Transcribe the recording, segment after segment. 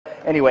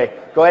Anyway,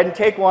 go ahead and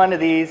take one of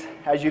these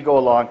as you go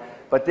along.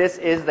 But this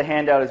is the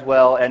handout as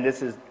well, and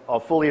this is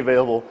fully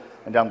available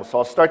and downloadable. So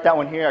I'll start that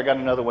one here. I got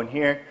another one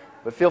here.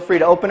 But feel free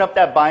to open up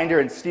that binder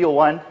and steal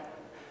one.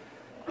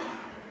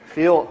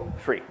 Feel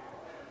free.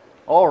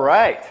 All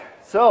right.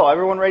 So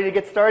everyone ready to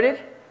get started?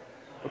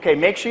 Okay,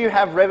 make sure you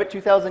have Revit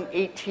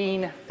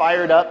 2018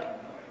 fired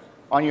up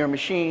on your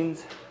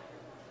machines.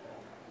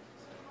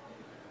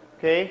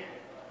 Okay.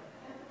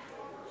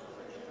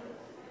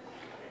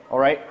 All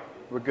right,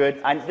 we're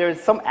good.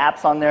 There's some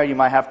apps on there you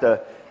might have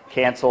to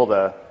cancel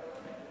the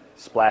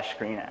splash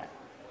screen at.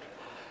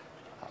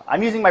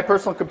 I'm using my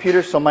personal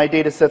computer, so my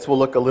data sets will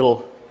look a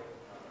little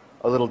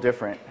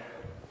different.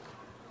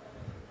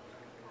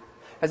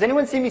 Has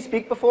anyone seen me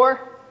speak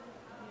before?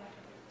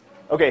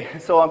 Okay,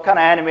 so I'm kind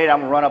of animated.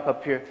 I'm going to run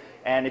up here.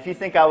 And if you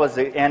think I was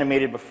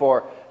animated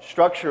before,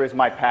 structure is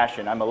my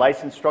passion. I'm a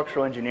licensed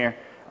structural engineer,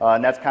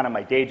 and that's kind of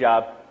my day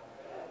job.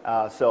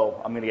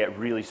 So I'm going to get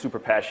really super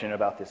passionate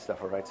about this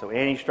stuff, all right? So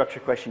any structure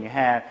question you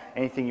have,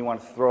 anything you want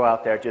to throw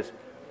out there, just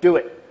do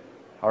it,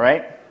 all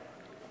right?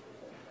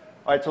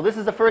 All right, so this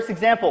is the first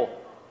example.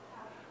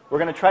 We're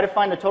going to try to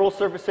find the total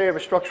surface area of a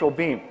structural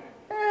beam.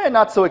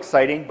 Not so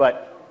exciting,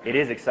 but it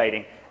is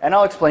exciting. And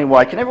I'll explain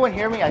why. Can everyone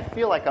hear me? I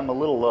feel like I'm a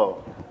little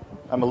low.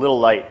 I'm a little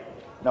light.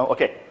 No?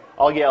 Okay.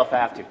 I'll yell if I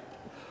have to.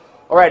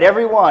 All right,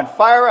 everyone,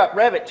 fire up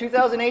Revit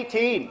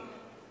 2018.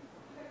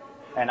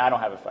 And I don't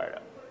have it fired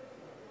up.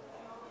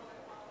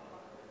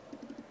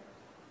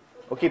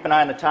 We'll keep an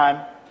eye on the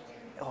time.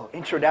 Oh,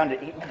 intro down to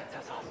 8 minutes.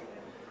 That's awesome.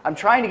 I'm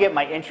trying to get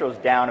my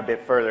intros down a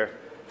bit further.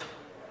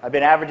 I've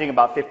been averaging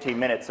about 15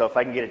 minutes, so if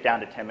I can get it down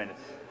to 10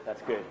 minutes,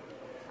 that's good.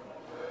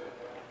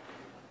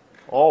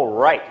 All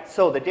right,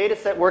 so the data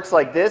set works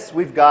like this.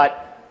 We've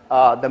got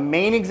the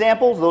main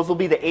examples. Those will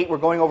be the 8 we're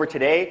going over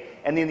today.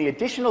 And then the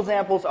additional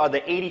examples are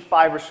the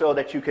 85 or so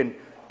that you can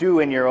do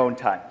in your own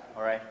time.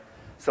 All right?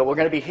 So we're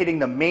going to be hitting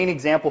the main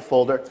example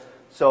folder.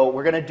 So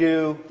we're going to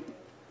do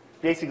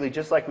basically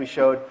just like we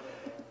showed.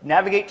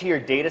 Navigate to your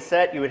data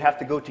set. You would have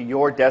to go to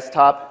your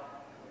desktop.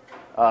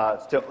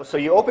 So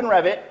you open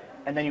Revit,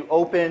 and then you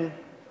open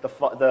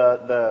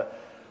the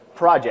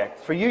project.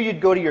 For you, you'd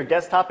go to your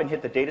desktop and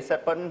hit the data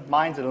set button.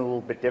 Mine's in a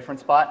little bit different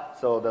spot,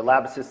 so the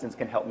lab assistants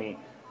can help me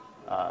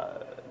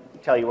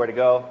tell you where to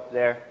go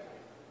there.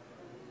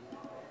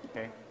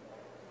 Okay.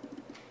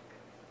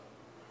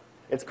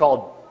 It's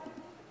called,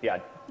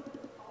 the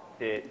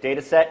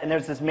data set. And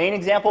there's this main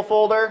example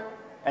folder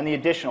and the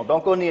additional.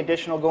 Don't go in the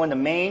additional, go in the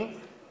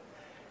main.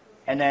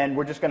 And then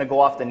we're just going to go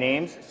off the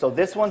names. So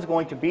this one's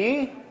going to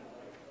be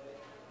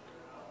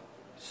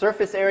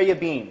surface area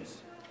beams.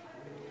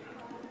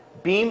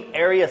 Beam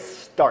area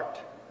start.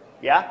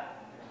 Yeah?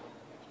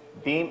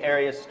 Beam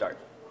area start.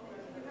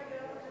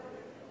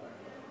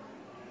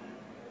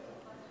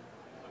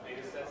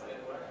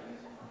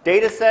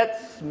 Data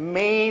sets,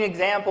 main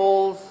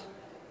examples,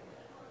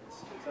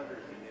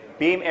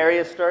 beam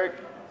area start.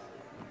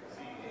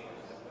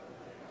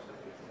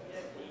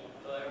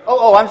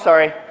 Oh, I'm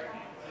sorry.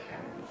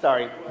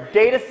 Sorry.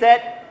 Data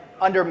set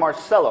under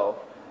Marcello.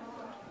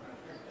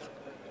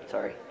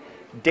 Sorry.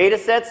 Data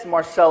sets,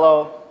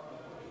 Marcello,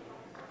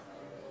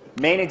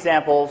 main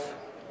examples,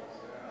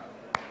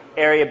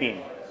 area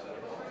beam.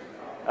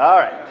 All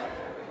right.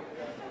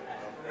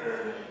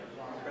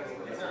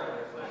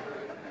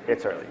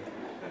 It's early.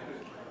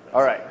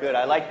 All right, good.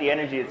 I like the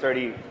energy.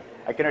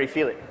 I can already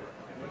feel it.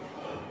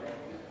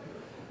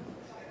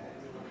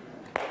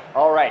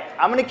 All right,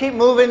 I'm going to keep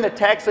moving. The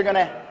texts are going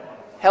to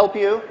help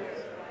you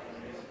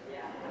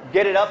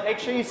get it up. Make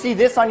sure you see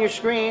this on your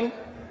screen.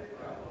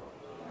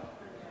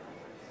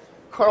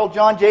 Carl,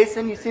 John,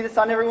 Jason, you see this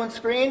on everyone's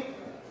screen?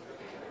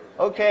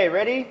 Okay,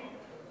 ready?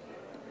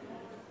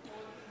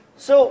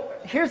 So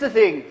here's the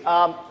thing.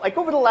 Like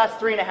over the last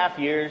 3.5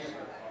 years,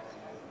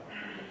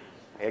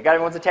 okay, got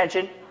everyone's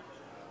attention?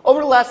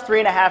 Over the last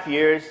 3.5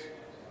 years,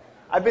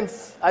 I've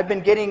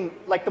been getting,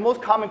 like the most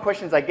common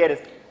questions I get is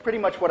pretty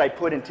much what I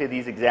put into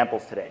these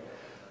examples today.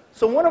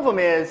 So one of them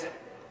is,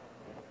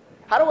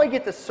 how do I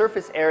get the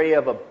surface area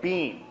of a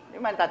beam?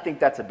 You might not think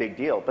that's a big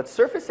deal, but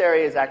surface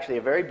area is actually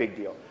a very big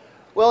deal.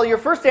 Well, your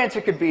first answer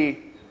could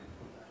be,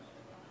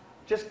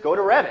 just go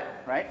to Revit,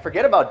 right?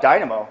 Forget about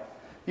Dynamo.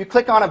 You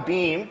click on a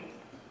beam.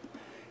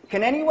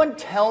 Can anyone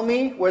tell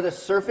me where the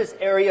surface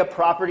area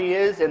property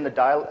is in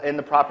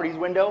the properties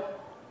window?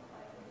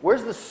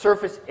 Where's the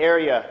surface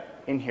area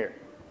in here?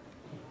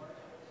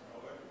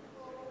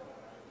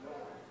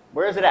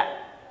 Where is it at?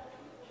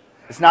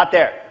 It's not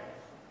there,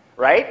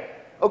 right?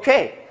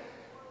 Okay,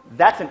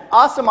 that's an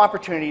awesome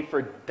opportunity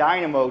for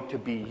Dynamo to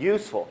be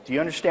useful. Do you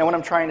understand what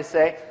I'm trying to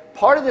say?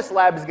 Part of this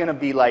lab is going to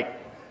be like,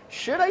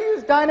 should I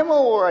use Dynamo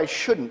or I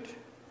shouldn't?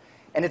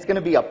 And it's going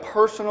to be a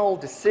personal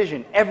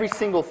decision, every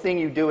single thing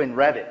you do in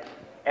Revit.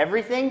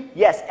 Everything?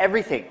 Yes,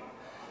 everything.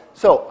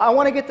 So I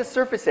want to get the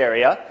surface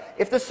area.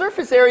 If the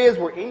surface areas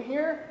were in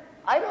here,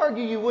 I'd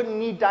argue you wouldn't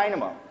need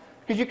Dynamo,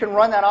 because you can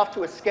run that off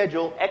to a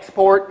schedule,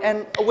 export,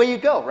 and away you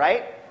go,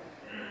 right?